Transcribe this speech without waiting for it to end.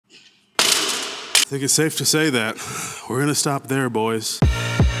think it's safe to say that we're gonna stop there, boys.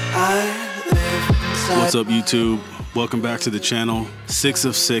 What's up, YouTube? Welcome back to the channel. 6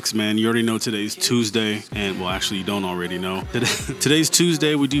 of 6, man. You already know today's Tuesday, and well, actually you don't already know. Today's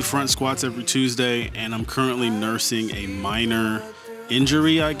Tuesday. We do front squats every Tuesday, and I'm currently nursing a minor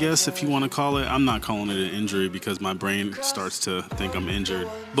injury, I guess, if you want to call it. I'm not calling it an injury because my brain starts to think I'm injured,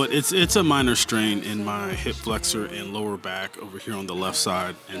 but it's a minor strain in my hip flexor and lower back over here on the left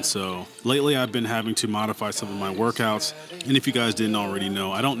side. And so lately I've been having to modify some of my workouts. And if you guys didn't already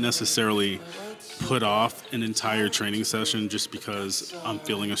know, I don't necessarily put off an entire training session just because I'm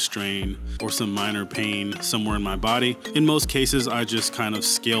feeling a strain or some minor pain somewhere in my body. In most cases, I just kind of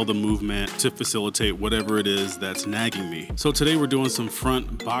scale the movement to facilitate whatever it is that's nagging me. So today we're doing some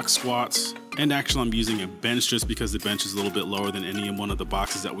front box squats, and actually I'm using a bench just because the bench is a little bit lower than any one of the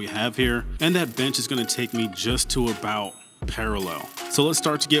boxes that we have here. And that bench is gonna take me just to about parallel. So let's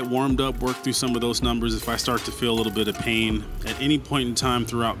start to get warmed up, work through some of those numbers. If I start to feel a little bit of pain at any point in time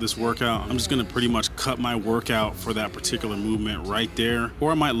throughout this workout, I'm just gonna pretty much cut my workout for that particular movement right there.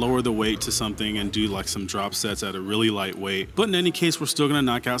 Or I might lower the weight to something and do like some drop sets at a really light weight. But in any case, we're still gonna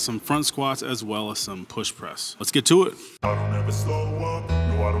knock out some front squats as well as some push press. Let's get to it. I don't ever slow up,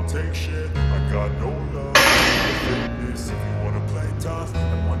 no I don't take shit, I got no love for fitness. If you wanna play tough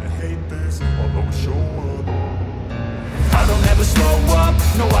and wanna hate this, I'll always show up. I don't ever slow up,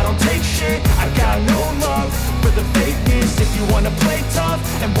 no I don't take shit, I got no love for the fakeness. If you wanna play tough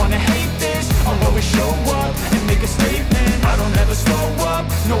and wanna hate this, I'll always show up and make a statement. I don't ever slow up,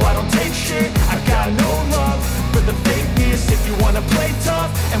 no I don't take shit, I got no love for the fakeness. If you wanna play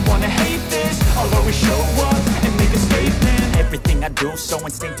tough and wanna hate this, I'll always show up and make a statement. Everything I do so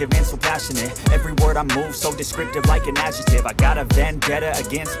instinctive and so passionate. Every word I move so descriptive like an adjective. I got a vendetta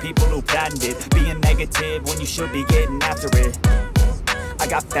against people who patented being negative when you should be getting after it. I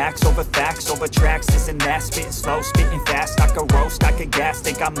got facts over tracks, this and that. Spitting slow, spitting fast, I could roast, I could gas.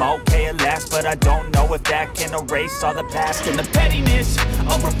 Think I'm okay at last, but I don't know if that can erase all the past. And the pettiness,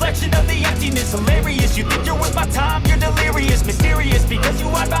 a reflection of the emptiness. Hilarious, you think you're worth my time, you're delirious. Mysterious, because you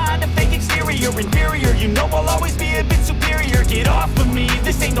hide behind a fake exterior. Inferior, you know I'll always be a bit superior. Get off of me,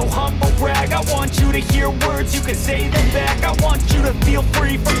 this ain't no humble brag. I want you to hear words, you can say them back. I want you to feel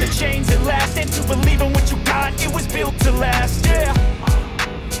free from the chains at last, and to believe in what you got, it was built to last, yeah.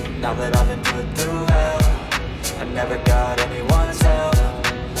 Now that I've been put through hell, I never got anyone's help,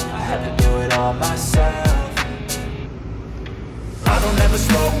 I had to do it all myself. I don't ever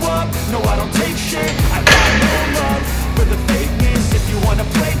slow up, no I don't take shit, I got no love for the fakeness. If you wanna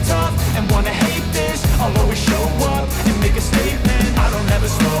play tough and wanna hate this, I'll always show up and make a statement. I don't ever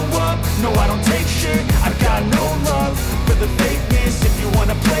slow up, no I don't take shit, I got no love for the fakeness. If you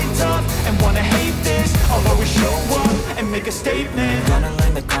wanna play tough and wanna hate this, I'll always show up and make a statement. Gonna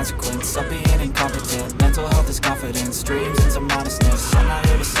learn the consequence of being incompetent. Mental health is confidence, dreams and some modestness. I'm not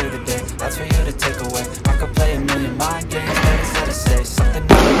here to save the day, that's for you to take away. I could play a million mind games, but instead I say something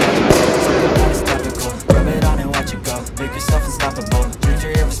something that is tactical. Rub it on and watch it go, make yourself unstoppable. Dreams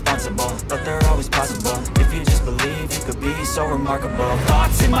are irresponsible, but they're always possible. If you just believe, you could be so remarkable.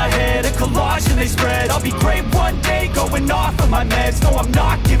 Thoughts in my head, a collage and they spread. I'll be great one day, going off of my meds. No, I'm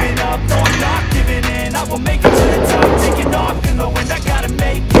not giving up, no, I'm not giving in. I will make it to the top, taking off in the wind, I gotta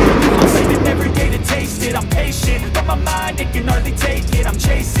make it. I'm saving every day to taste it, I'm patient, but my mind, it can hardly take it. I'm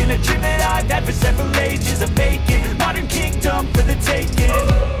chasing a dream that I've had for several ages, a vacant modern kingdom for the taking.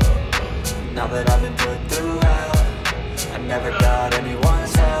 Now that I've been put through hell, I never got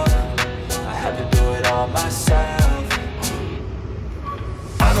anyone's help, I had to do it all myself.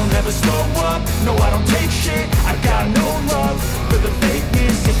 I don't ever slow up, no I don't take shit, I got no love for the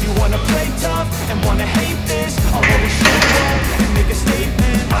fakeness. If you wanna play tough and wanna hate this, I'll always show up and make a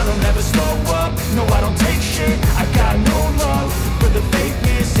statement. I don't ever slow up, no I don't take shit, I got no love for the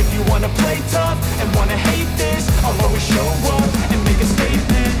fakeness. If you wanna play tough and wanna hate this, I'll always show up and make a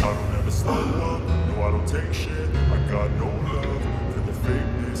statement. I don't ever slow up, no I don't take shit, I got no love for the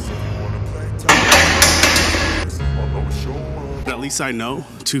fakeness. If you wanna play tough, I'll always show up. At least I know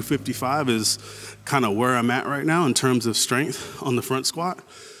 255 is kind of where I'm at right now in terms of strength on the front squat.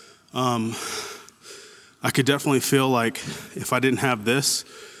 I could definitely feel like if I didn't have this,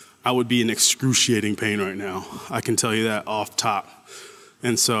 I would be in excruciating pain right now. I can tell you that off top.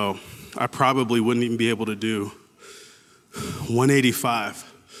 And so I probably wouldn't even be able to do 185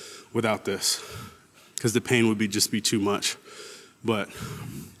 without this because the pain would just be too much. But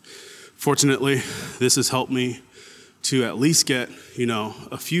fortunately, this has helped me to at least get, you know,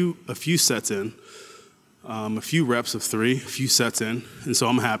 a few sets in, a few reps of 3, a few sets in, and so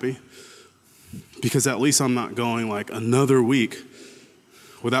I'm happy because at least I'm not going like another week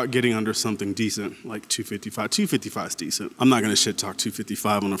without getting under something decent like 255. 255 is decent. I'm not gonna shit talk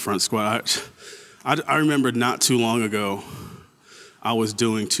 255 on the front squat. I remember not too long ago, I was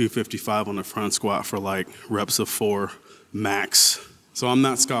doing 255 on the front squat for like reps of 4 max. So I'm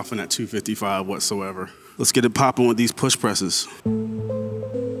not scoffing at 255 whatsoever. Let's get it popping with these push presses.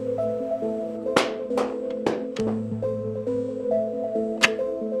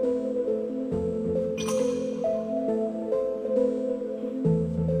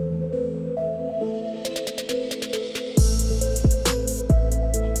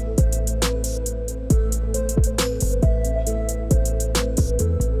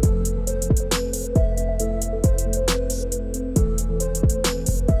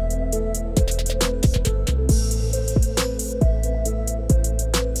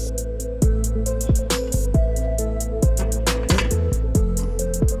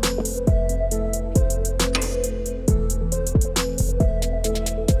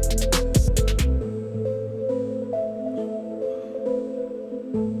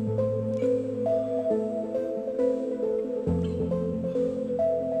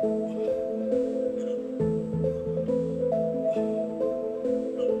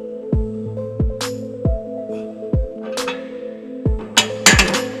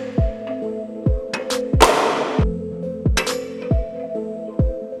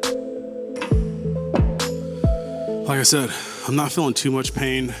 Like I said, I'm not feeling too much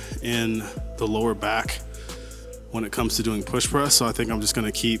pain in the lower back when it comes to doing push press, so I think I'm just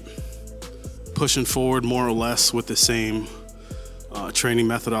gonna keep pushing forward more or less with the same training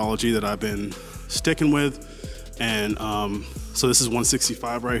methodology that I've been sticking with. And so this is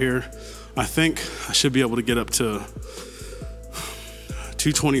 165 right here. I think I should be able to get up to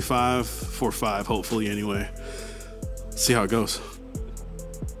 225 for 5, hopefully anyway. See how it goes.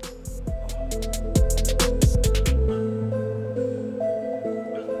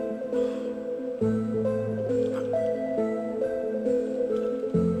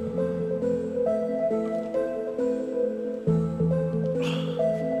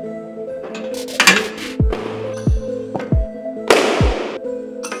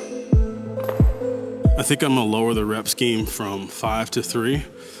 I think I'm gonna lower the rep scheme from 5 to 3,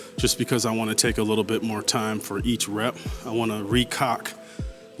 just because I wanna take a little bit more time for each rep. I wanna recock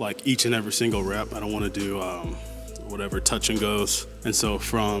like each and every single rep. I don't wanna do whatever touch and goes. And so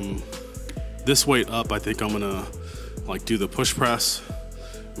from this weight up, I think I'm gonna like do the push press,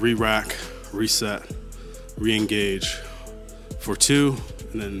 re-rack, reset, re-engage for 2,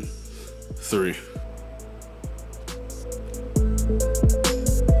 and then 3.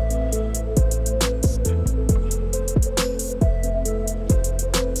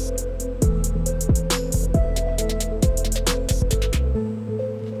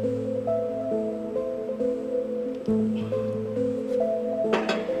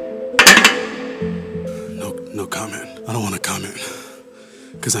 No comment. I don't want to comment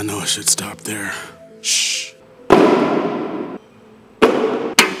because I know I should stop there. Shh.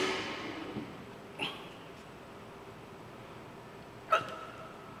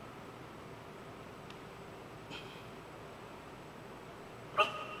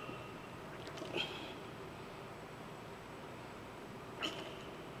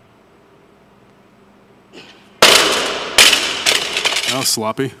 That was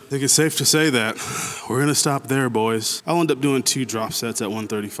sloppy. I think it's safe to say that we're gonna stop there, boys. I'll end up doing 2 drop sets at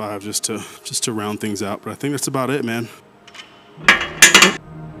 135 just to round things out, but I think that's about it, man.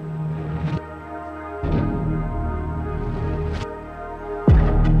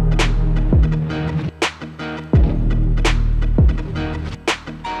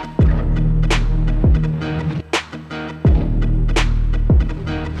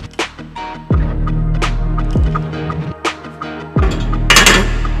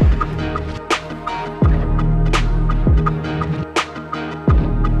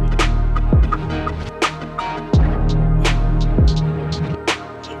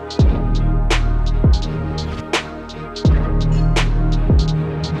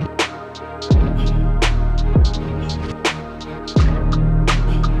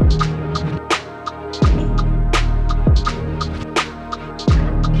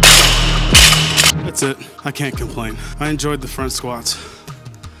 That's it. I can't complain. I enjoyed the front squats.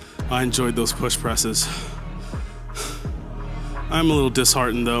 I enjoyed those push presses. I'm a little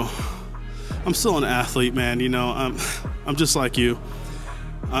disheartened though. I'm still an athlete, man. You know, I'm just like you.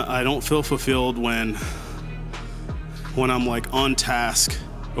 I don't feel fulfilled when I'm like on task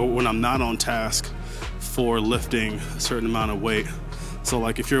or when I'm not on task for lifting a certain amount of weight. So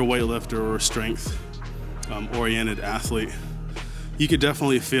like if you're a weightlifter or a strength oriented athlete, you could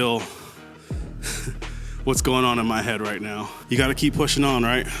definitely feel what's going on in my head right now. You got to keep pushing on,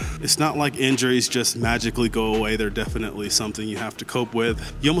 right? It's not like injuries just magically go away. They're definitely something you have to cope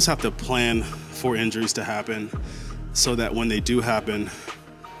with. You almost have to plan for injuries to happen so that when they do happen,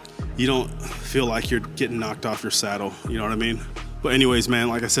 you don't feel like you're getting knocked off your saddle. You know what I mean? But anyways, man,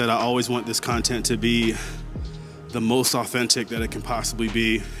 like I said, I always want this content to be the most authentic that it can possibly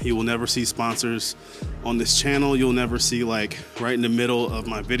be. You will never see sponsors on this channel. You'll never see, like, right in the middle of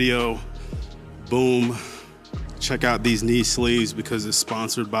my video, boom, check out these knee sleeves because it's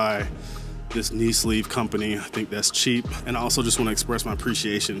sponsored by this knee sleeve company. I think that's cheap. And I also just want to express my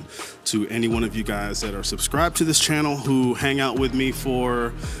appreciation to any one of you guys that are subscribed to this channel, who hang out with me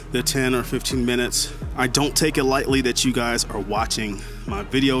for the 10 or 15 minutes. I don't take it lightly that you guys are watching my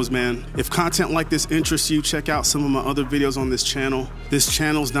videos, man. If content like this interests you, check out some of my other videos on this channel. This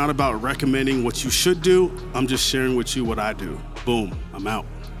channel is not about recommending what you should do. I'm just sharing with you what I do. Boom, I'm out.